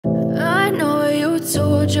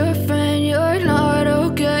told your friend you're not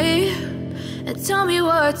okay? And tell me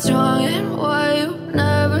what's wrong and why you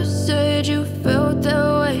never said you felt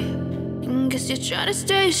that way. And guess you're trying to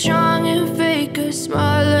stay strong and fake a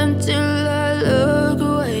smile until I look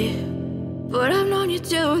away. But I've known you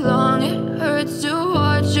too long, it hurts to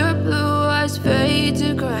watch your blue eyes fade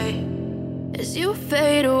to gray as you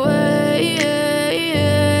fade away,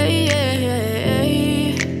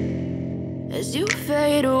 as you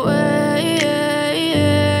fade away.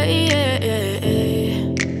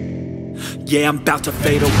 Yeah, I'm about to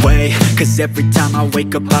fade away, cause every time I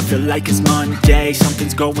wake up I feel like it's Monday.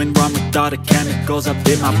 Something's going wrong with all the chemicals up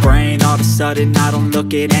in my brain. All of a sudden I don't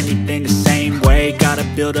look at anything the same way. Gotta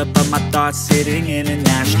build up of my thoughts sitting in an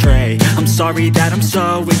ashtray. I'm sorry that I'm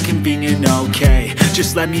so inconvenient, okay?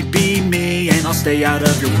 Just let me be me and I'll stay out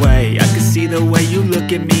of your way. I can see the way you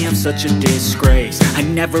look at me, I'm such a disgrace. I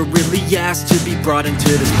never really asked to be brought into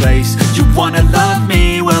this place. You wanna love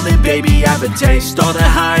me? Well then baby have a taste. All the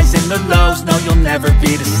highs and the lows, no, you'll never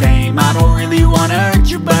be the same. I don't really wanna hurt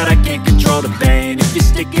you, but I can't control the pain. If you're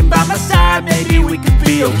sticking by my side, maybe we could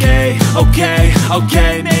be okay.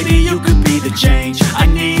 Okay, maybe you could be the change I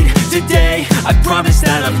need today. I promise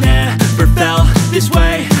that I've never felt this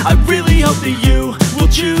way. I really hope that you will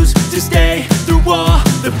choose to stay through all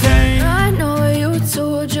the pain. I know you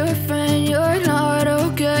told your friend you're not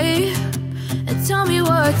okay. And tell me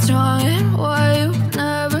what's wrong and why you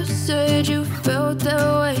never said you felt that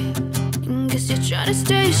way. Guess you're trying to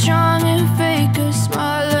stay strong and fake a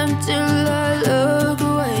smile until I look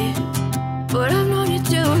away. But I've known you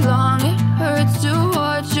too long, it hurts to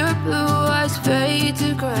watch your blue eyes fade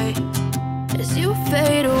to gray as you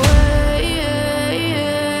fade away,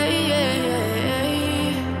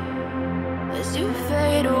 as you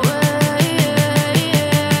fade away,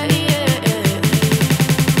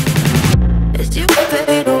 as you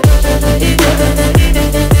fade away.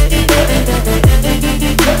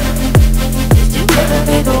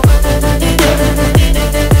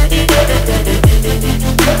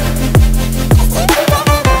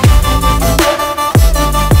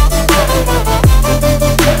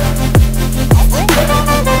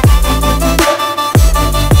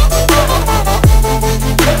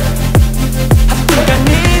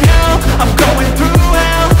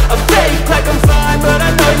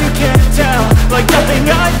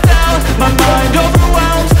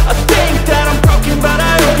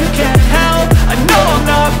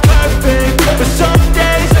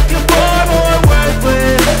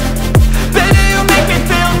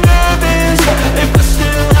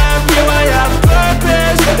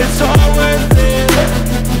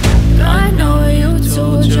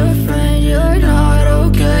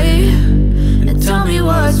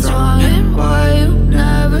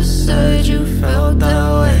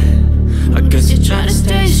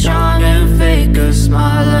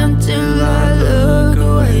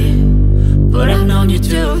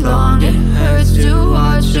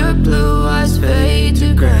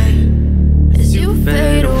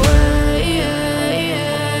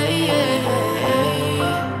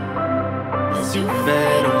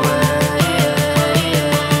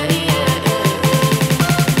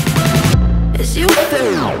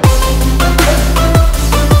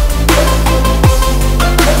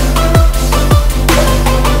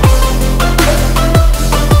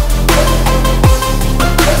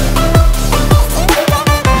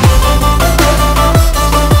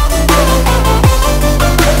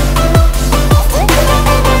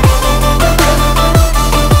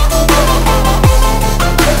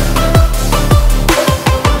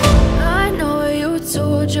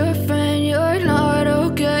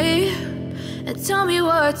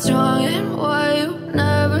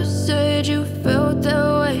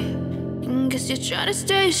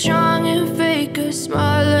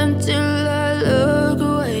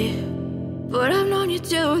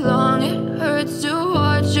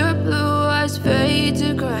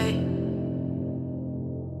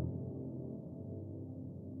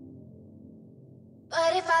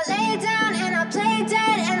 But if I lay down and I play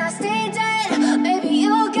dead and I stay dead, maybe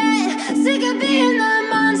you'll get sick of being the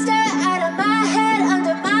monster out of my head,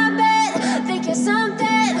 under my bed. Think you're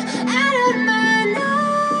something out of my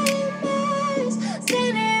nightmares.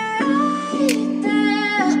 See me right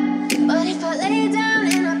there. But if I lay down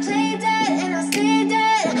and I play dead and I stay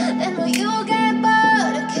dead, then will you get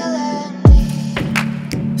bored of killing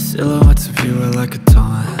me? Silhouettes of you are like a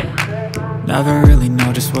taunt. Never really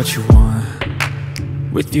know just what you want.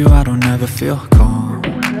 With you I don't ever feel calm.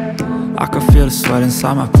 I can feel the sweat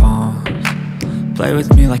inside my palms. Play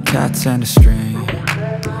with me like cats and a string.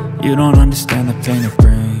 You don't understand the pain it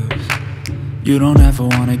brings. You don't ever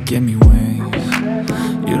wanna give me wings.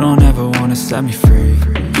 You don't ever wanna wanna set me free.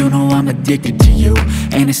 You know I'm addicted to you,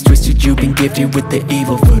 and it's twisted, you've been gifted with the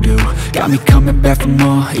evil voodoo. Got me coming back for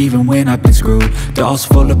more, even when I've been screwed. Dolls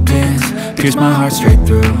full of pins, pierce my heart straight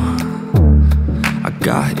through. I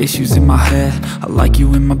got issues in my head, I like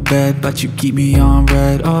you in my bed, but you keep me on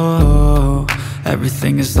red. Oh,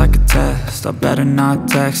 everything is like a test, I better not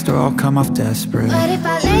text or I'll come off desperate. But if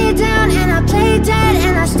I lay down and I play dead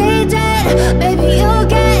and I stay dead, baby, you'll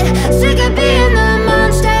get sick of being the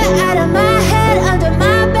monster out of my head, under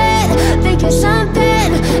my bed. Think you're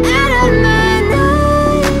something out of my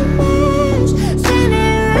nightmares,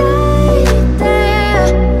 standing right there.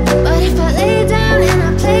 But if I lay down and I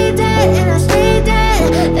play dead and I stay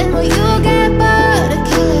dead, then will you get bored of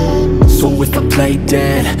killing? So if I play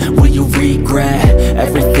dead, will you regret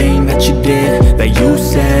everything that you did, that you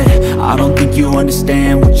said? I don't think you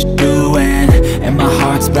understand what you're doing, and my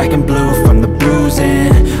heart's black and blue from the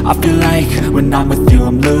bruising. I feel like when I'm with you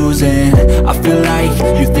I'm losing. I feel like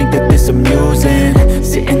you think that this amusing,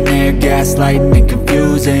 sitting there gaslighting and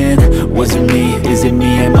confusing. Was it me? Is it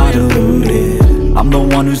me? Am I deluded? I'm the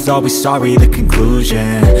one who's always sorry, the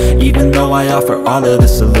conclusion, even though I offer all of the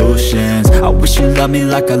solutions. I wish you loved me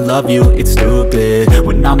like I love you, it's stupid.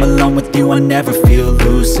 When I'm alone with you I never feel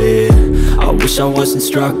lucid. I wish I wasn't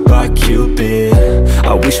struck by Cupid.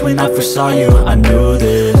 I wish when I first saw you I knew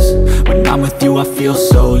this. When I'm with you I feel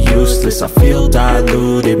so useless, I feel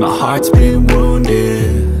diluted, my heart's been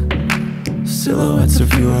wounded. Silhouettes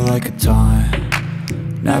of you are like a taunt,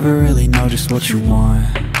 never really know just what you want.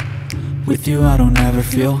 With you I don't ever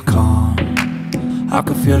feel calm, I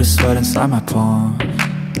can feel the sweat inside my palms.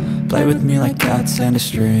 Play with me like cats and a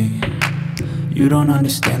string, you don't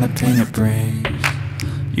understand the pain it brings.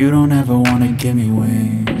 You don't ever wanna give me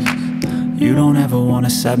wings, you don't ever wanna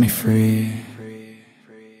set me free.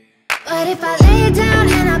 But if I lay down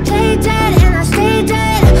and I play dead and I stay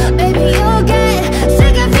dead, baby, you'll get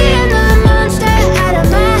sick of being the monster out of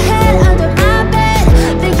my head, under my bed.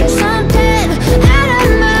 Think you're something out of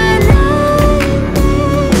my nightmares.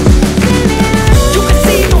 You can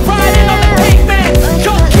see the writing on the pavement,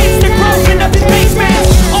 young kids that growing up in basements.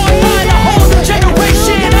 Online a whole new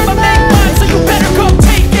generation, I'ma make mine so you better go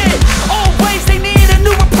take it. Always they need a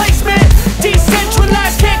new replacement,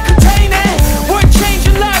 decentralized can't contain it. We're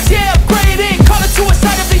changing lives, yeah, upgrading, call it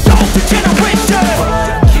suicide of the older generation.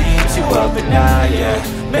 What keeps you up at night, yeah?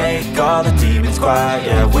 Make all the demons quiet,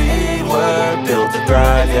 yeah. We were built to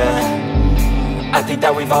thrive, yeah. I think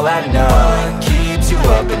that we've all had enough. What keeps you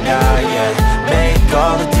up at night, yeah? Make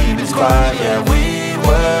all the demons quiet, yeah. We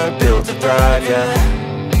were built to thrive, yeah.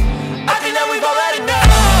 I think that we've all had enough,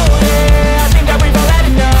 yeah. I think that we've all had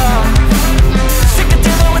enough. Sick of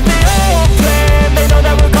dealing with the old plan, they know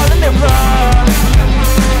that we're calling it wrong.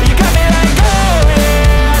 You got me like, oh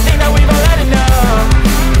yeah, I think that we've all had enough.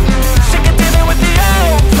 Sick of dealing with the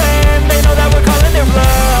old plan, they know that we're calling it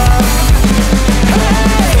wrong.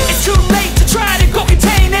 Hey, it's too late to try to go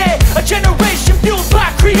contain it. A generation fueled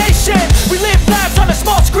by creation. We live lives on a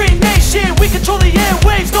small screen nation. We control the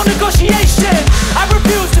airwaves, no negotiation. I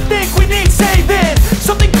refuse to think we need saving.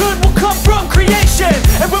 Something good will come from creation.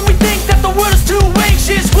 And when we think that the world is too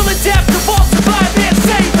anxious, we'll adapt, evolve, survive and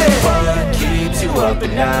save it. What keeps you up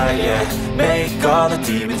at night, yeah? Make all the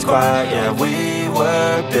demons quiet, yeah. We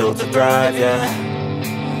were built to thrive, yeah.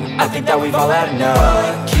 I think that we've all had enough.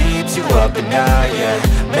 What keeps you up at night, yeah?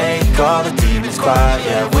 Make all the demons quiet,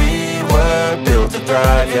 yeah. We were built to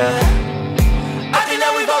thrive, yeah. I think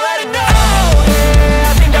that we've all had enough,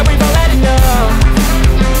 yeah. I think that we've all had enough.